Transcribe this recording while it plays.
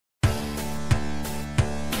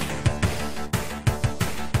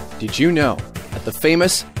Did you know that the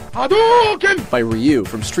famous HADOKEN by Ryu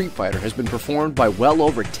from Street Fighter has been performed by well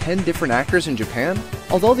over 10 different actors in Japan?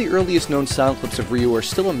 Although the earliest known sound clips of Ryu are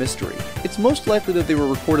still a mystery, it's most likely that they were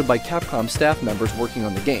recorded by Capcom staff members working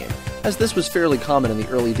on the game, as this was fairly common in the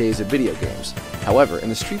early days of video games. However, in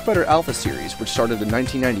the Street Fighter Alpha series, which started in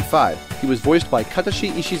 1995, he was voiced by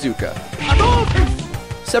Katashi Ishizuka.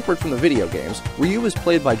 Separate from the video games, Ryu was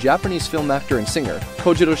played by Japanese film actor and singer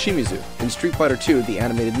Kojiro Shimizu in Street Fighter II, the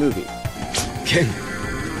animated movie.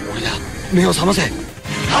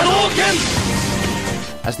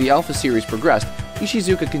 As the Alpha series progressed,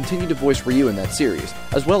 Ishizuka continued to voice Ryu in that series,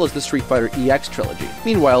 as well as the Street Fighter EX trilogy.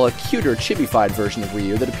 Meanwhile, a cuter, chibified version of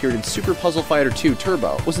Ryu that appeared in Super Puzzle Fighter 2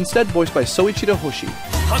 Turbo was instead voiced by Soichiro Hoshi.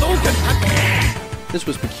 This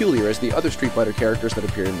was peculiar as the other Street Fighter characters that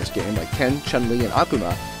appeared in this game, like Ken, Chun-Li, and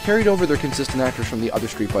Akuma, carried over their consistent actors from the other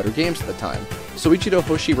Street Fighter games at the time. Soichiro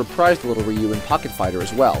Hoshi reprised the little Ryu in Pocket Fighter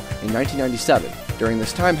as well, in 1997. During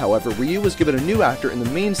this time, however, Ryu was given a new actor in the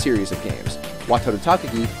main series of games. Wataru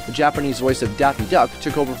Takagi, the Japanese voice of Daffy Duck,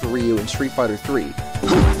 took over for Ryu in Street Fighter III.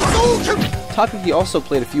 Takagi also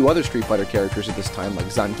played a few other Street Fighter characters at this time like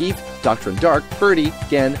Zangief, Doctrine Dark, Birdie,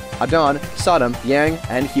 Gen, Adon, Sodom, Yang,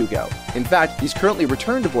 and Hugo. In fact, he's currently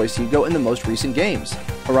returned to voice Hugo in the most recent games.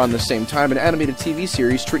 Around the same time, an animated TV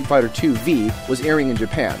series, Street Fighter II V, was airing in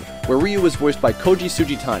Japan, where Ryu was voiced by Koji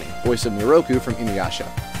Tsujitani, voice of Miroku from Inuyasha.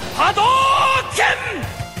 HADOKEN!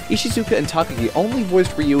 Ishizuka and Takagi only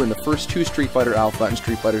voiced Ryu in the first two Street Fighter Alpha and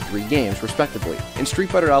Street Fighter III games, respectively. In Street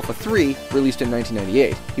Fighter Alpha 3, released in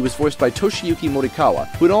 1998, he was voiced by Toshiyuki Morikawa,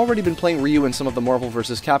 who had already been playing Ryu in some of the Marvel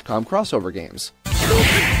vs. Capcom crossover games.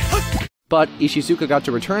 But Ishizuka got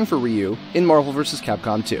to return for Ryu in Marvel vs.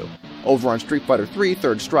 Capcom 2. Over on Street Fighter 3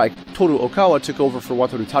 Third Strike, Toru Okawa took over for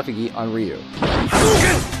Wataru Takagi on Ryu.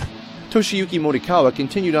 Toshiyuki Morikawa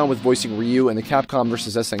continued on with voicing Ryu in the Capcom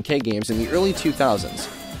vs. SNK games in the early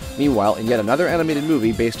 2000s. Meanwhile, in yet another animated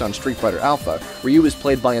movie based on Street Fighter Alpha, Ryu is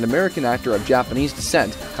played by an American actor of Japanese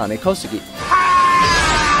descent, Kane Kosugi.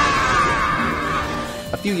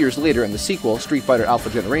 A few years later, in the sequel, Street Fighter Alpha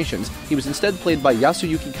Generations, he was instead played by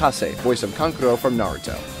Yasuyuki Kase, voice of Kankuro from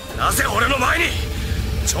Naruto.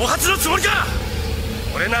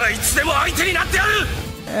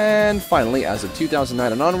 And finally, as of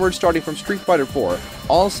 2009 and onward, starting from Street Fighter IV,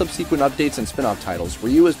 all subsequent updates and spin-off titles,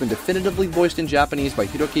 Ryu has been definitively voiced in Japanese by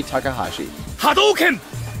Hiroki Takahashi. HADOKEN!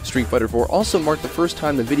 Street Fighter IV also marked the first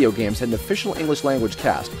time the video games had an official English language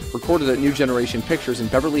cast, recorded at New Generation Pictures in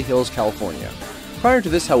Beverly Hills, California. Prior to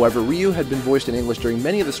this, however, Ryu had been voiced in English during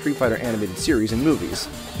many of the Street Fighter animated series and movies.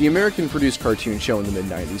 The American-produced cartoon show in the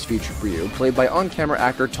mid-90s featured Ryu, played by on-camera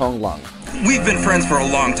actor Tong. We've been friends for a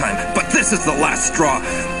long time, but this is the last straw.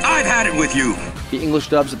 I've had it with you! The English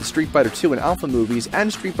dubs of the Street Fighter II and Alpha movies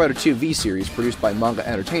and Street Fighter II V series produced by Manga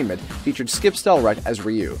Entertainment featured Skip Stellrecht as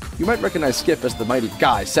Ryu. You might recognize Skip as the mighty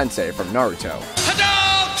Guy Sensei from Naruto.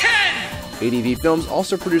 HADOKEN! ADV Films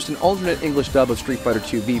also produced an alternate English dub of Street Fighter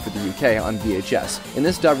II V for the UK on VHS. In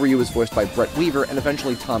this dub, Ryu was voiced by Brett Weaver and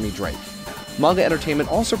eventually Tommy Drake. Manga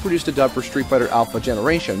Entertainment also produced a dub for Street Fighter Alpha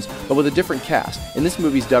Generations, but with a different cast. In this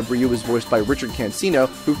movie's dub, Ryu was voiced by Richard Cansino,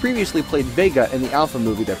 who previously played Vega in the Alpha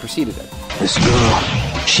movie that preceded it. This girl,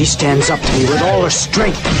 she stands up to me with all her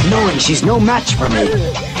strength, knowing she's no match for me.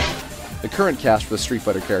 The current cast for the Street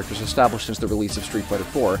Fighter characters established since the release of Street Fighter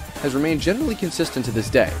IV has remained generally consistent to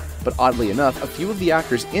this day, but oddly enough, a few of the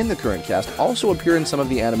actors in the current cast also appear in some of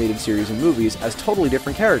the animated series and movies as totally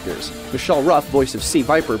different characters. Michelle Ruff, voice of Sea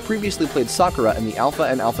Viper, previously played Sakura in the Alpha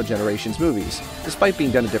and Alpha Generations movies, despite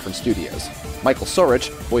being done at different studios. Michael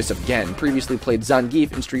Sorich, voice of Gen, previously played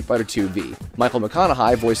Zangief in Street Fighter II V. Michael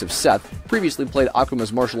McConnohie, voice of Seth, previously played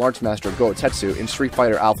Akuma's martial arts master Goetetsu in Street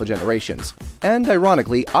Fighter Alpha Generations. And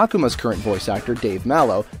ironically, Akuma's current voice actor, Dave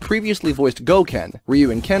Mallow, previously voiced Goken,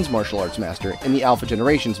 Ryu and Ken's martial arts master, in the Alpha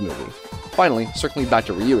Generations movie. Finally, circling back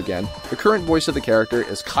to Ryu again, the current voice of the character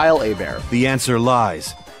is Kyle Hebert. The answer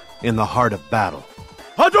lies in the heart of battle.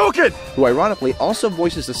 HADOKEN! Who ironically also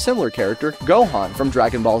voices a similar character, Gohan, from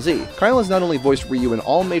Dragon Ball Z. Kyle has not only voiced Ryu in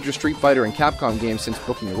all major Street Fighter and Capcom games since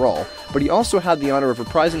booking the role, but he also had the honor of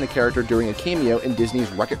reprising the character during a cameo in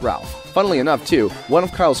Disney's Wreck-It Ralph. Funnily enough, too, one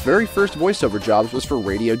of Kyle's very first voiceover jobs was for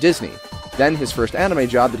Radio Disney. Then his first anime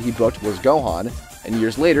job that he booked was Gohan, and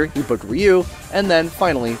years later he booked Ryu, and then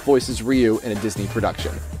finally voices Ryu in a Disney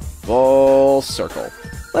production. Full circle.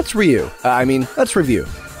 Let's review. HADOKEN!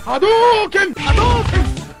 HADOKEN!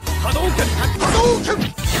 HADOKEN! HADOKEN!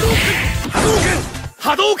 HADOKEN!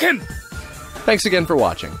 HADOKEN! Thanks again for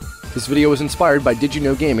watching. This video was inspired by Did You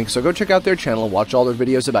Know Gaming, so go check out their channel and watch all their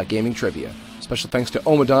videos about gaming trivia. Special thanks to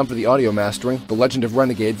Omahdon for the audio mastering, The Legend of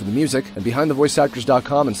Renegade for the music, and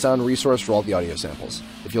BehindTheVoiceActors.com and Sound Resource for all the audio samples.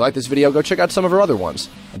 If you like this video, go check out some of our other ones,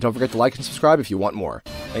 and don't forget to like and subscribe if you want more.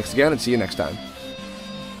 Thanks again, and see you next time.